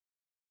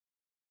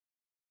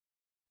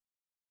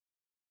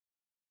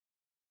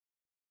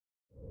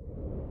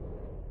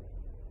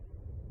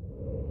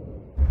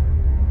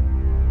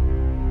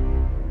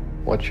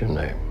What's your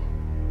name?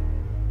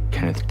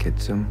 Kenneth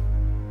Kitsum.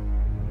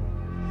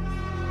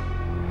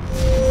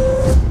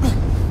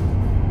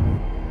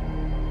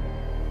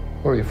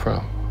 Where are you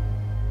from?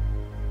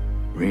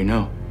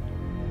 Reno.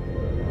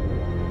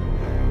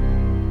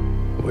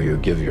 Will you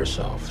give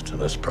yourself to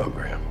this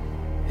program?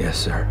 Yes,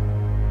 sir.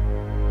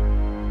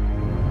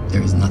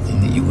 There is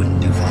nothing that you wouldn't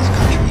do for this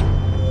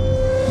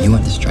country. You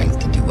have the strength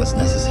to do what's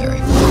necessary.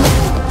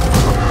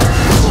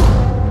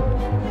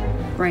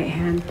 Right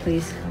hand,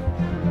 please.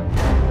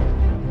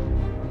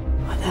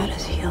 Oh, that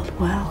has healed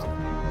well.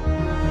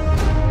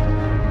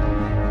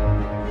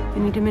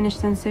 Any diminished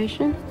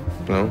sensation?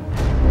 No.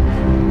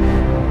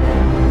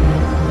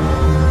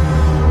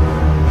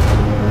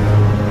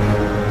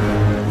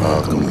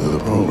 Welcome to the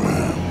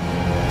program.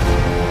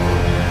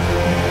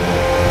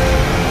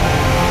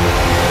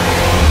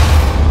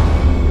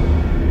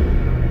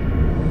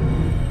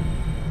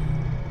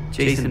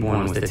 Jason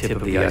Bourne was the tip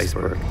of the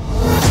iceberg.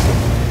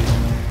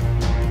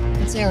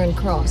 It's Aaron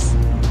Cross.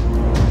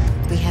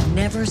 We have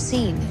never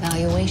seen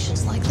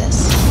evaluations like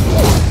this.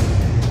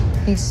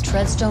 He's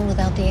Treadstone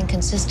without the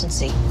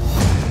inconsistency.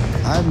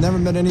 I've never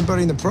met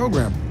anybody in the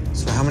program.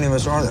 So how many of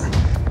us are there?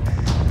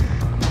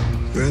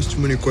 You ask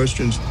too many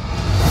questions.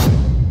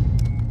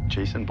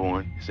 Jason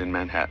Bourne is in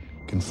Manhattan.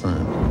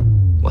 Confirmed.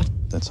 What?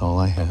 That's all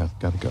I have.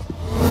 Gotta go.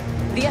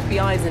 The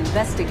FBI is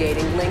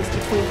investigating links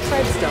between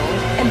Treadstone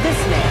and this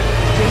man,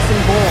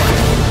 Jason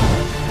Bourne.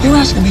 You're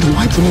asking me to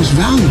wipe the most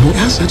valuable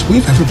assets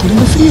we've ever put in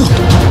the field.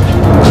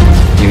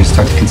 You would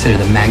start to consider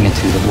the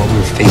magnitude of what we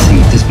were facing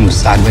if this moves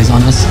sideways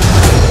on us?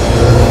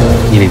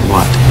 You need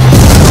what?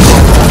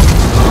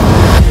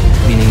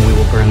 Meaning we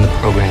will burn the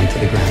program to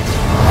the ground.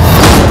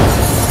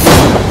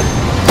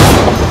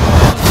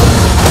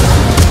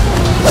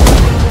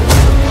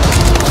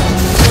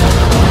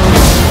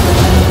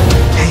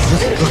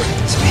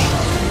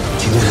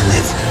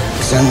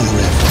 I want to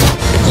live.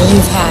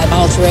 You've had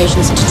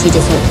alterations to 2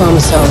 different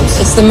chromosomes.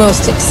 It's the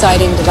most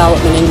exciting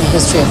development in the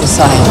history of the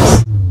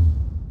science.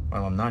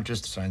 Well, I'm not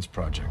just a science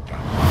project, Doc.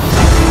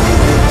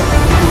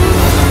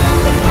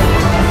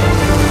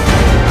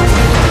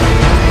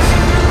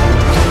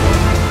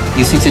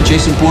 You think that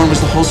Jason Bourne was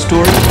the whole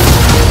story?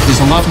 There's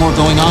a lot more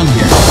going on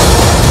here.